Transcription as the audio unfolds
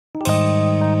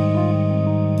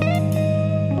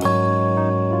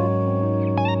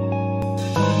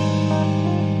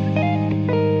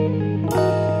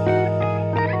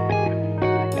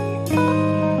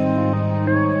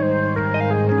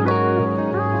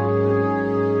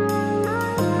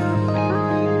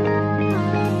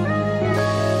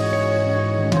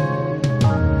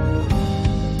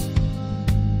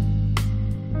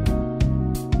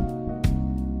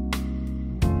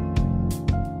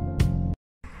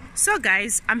So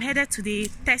guys, I'm headed to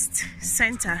the test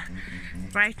center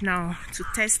right now to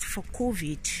test for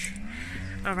COVID.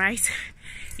 All right,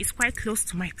 it's quite close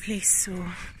to my place, so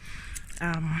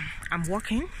I'm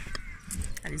walking,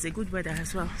 and it's a good weather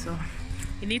as well, so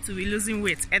you need to be losing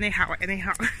weight anyhow.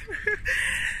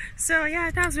 So yeah,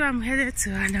 that's where I'm headed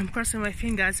to, and I'm crossing my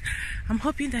fingers. I'm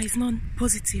hoping that it's not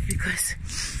positive, because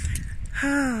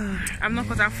I'm not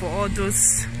cut out for all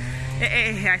those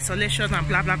isolation and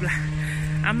blah blah blah.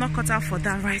 I'm not cut out for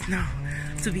that right now,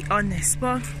 to be honest,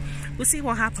 but we'll see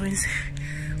what happens.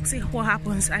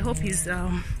 I hope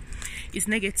it's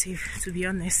negative, to be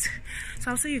honest.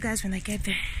 So I'll see you guys when I get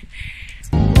there.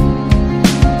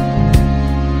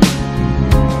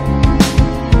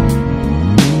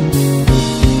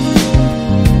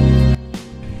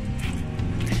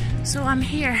 So I'm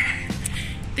here.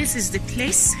 This is the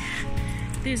place.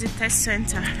 This is the test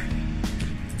center.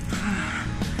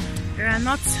 There are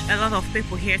not a lot of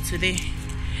people here today,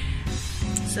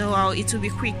 so it will be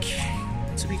quick.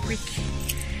 It will be quick.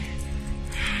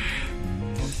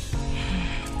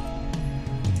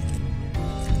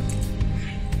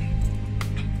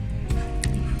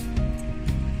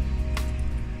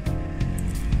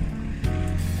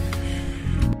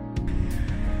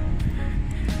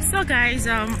 So guys,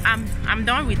 I'm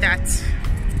done with that.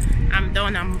 I'm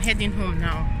done. I'm heading home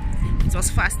now. It was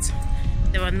fast.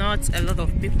 There were not a lot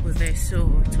of people there,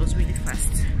 so it was really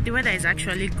fast. The weather is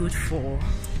actually good for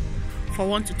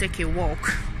one to take a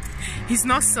walk. It's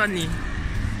not sunny.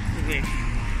 Okay.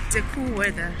 It's a cool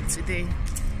weather today,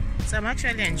 so I'm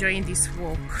actually enjoying this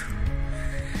walk.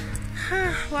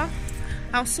 Well,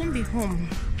 I'll soon be home,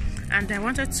 and I'm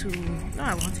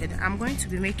going to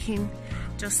be making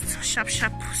just sharp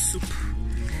soup.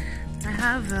 I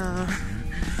have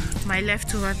my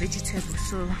leftover vegetables,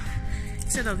 so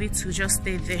instead of it to just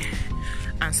stay there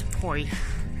and spoil,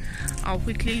 I'll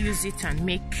quickly use it and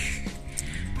make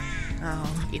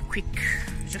a quick,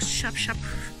 just sharp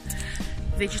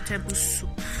vegetable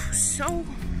soup. So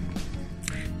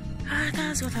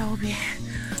that's what I will be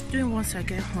doing once I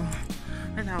get home,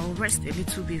 and I will rest a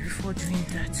little bit before doing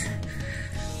that.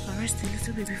 I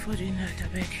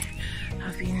beg.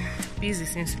 I've been busy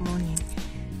since morning,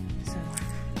 so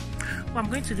I'm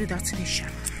going to do that today,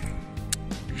 sharp.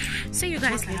 See you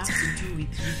guys later. What I have to do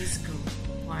with this girl,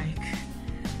 like,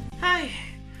 hi,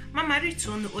 Mama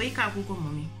Ritu, no oika Google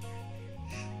mommy.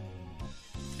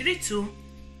 Ritu,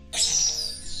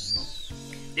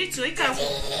 ika.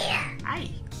 Hi,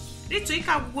 Ritu,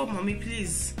 ika Google mommy,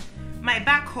 please. My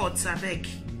back hurts, I beg.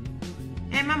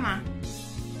 Hey, Mama.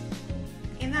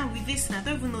 And now with this, I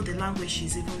don't even know the language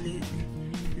she's even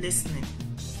listening.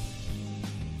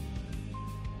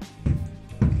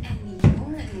 And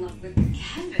you're in love with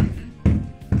Kevin.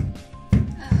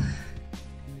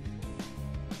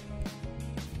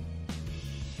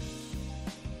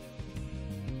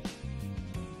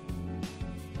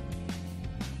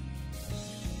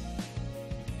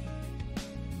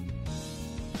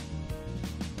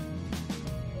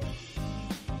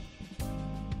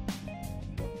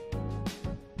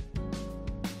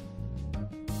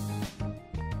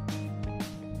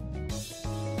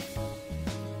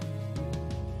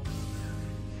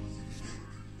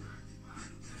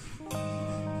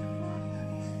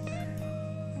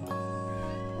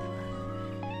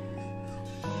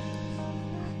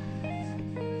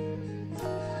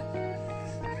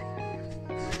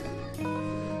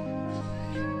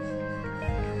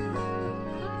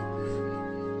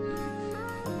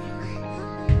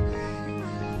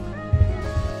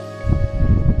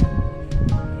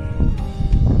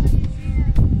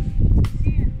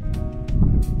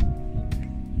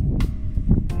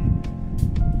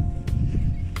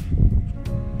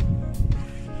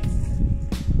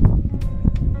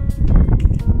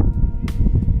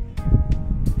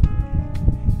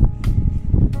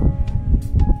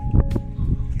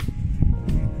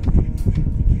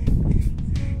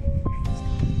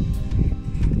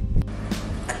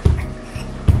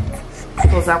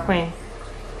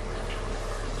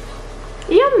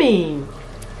 Yummy.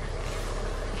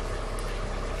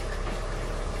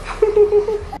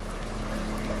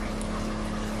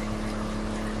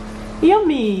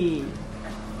 Yummy.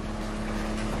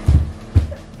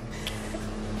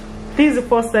 This is the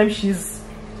first time she's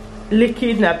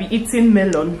licking and be eating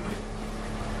melon.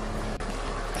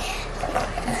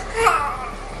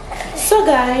 So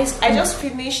guys, I just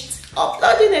finished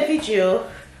uploading a video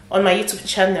on my YouTube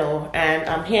channel, and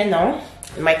I'm here now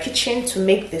in my kitchen to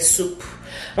make the soup.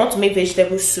 I want to make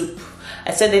vegetable soup.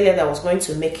 I said earlier that I was going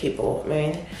to make it, but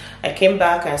man, I came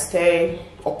back and started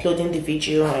uploading the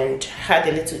video and had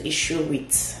a little issue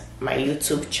with my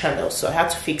YouTube channel, so I had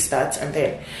to fix that. And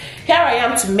then here I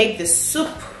am to make the soup.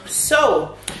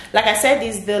 So like I said,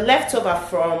 this is the leftover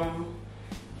from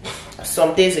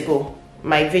some days ago,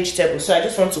 my vegetable, so I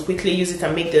just want to quickly use it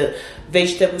and make the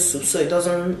vegetable soup so it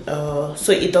doesn't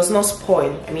does not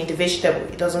spoil. I mean the vegetable,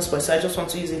 it doesn't spoil, so I just want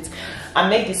to use it and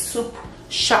make the soup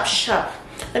sharp.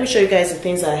 Let me show you guys the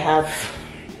things I have.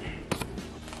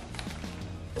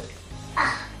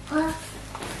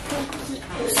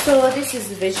 So this is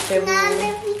the vegetable,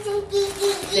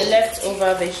 the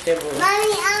leftover vegetable.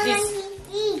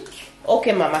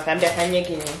 Okay mama,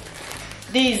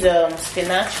 this is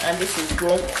spinach and this is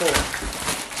grown corn.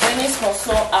 When it's small,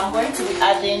 so I'm going to be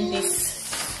adding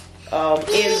this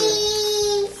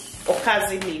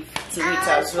okazi leaf to it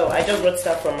as well. I just brought it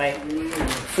out from my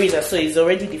freezer, so it's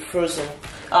already defrozen.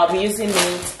 I'll be using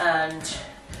it, and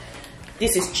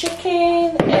this is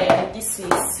chicken and this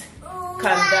is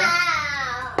kanda.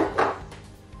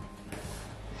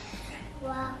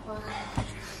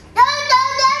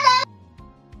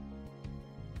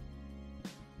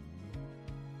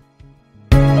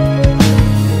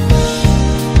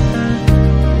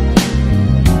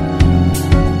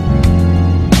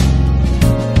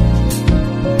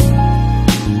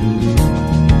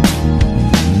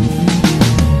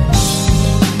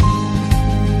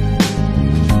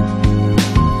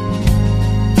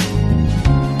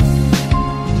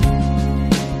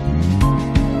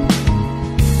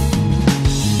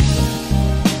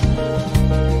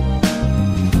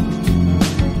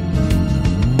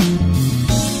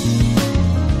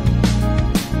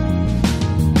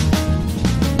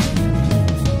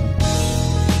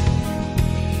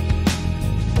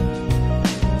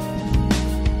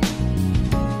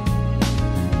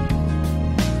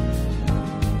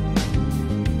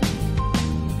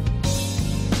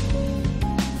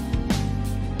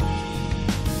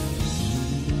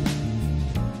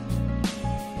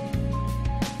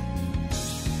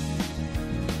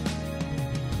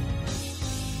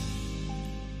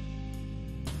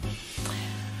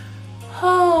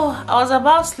 I was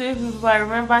about sleeping, but I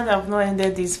remembered I've not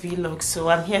ended this vlog, so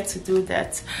I'm here to do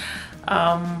that.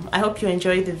 I hope you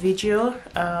enjoyed the video.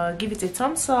 Give it a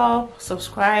thumbs up,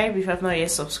 subscribe if you have not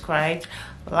yet subscribed,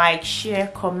 like, share,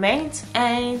 comment,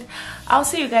 and I'll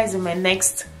see you guys in my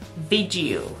next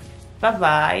video. Bye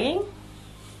bye.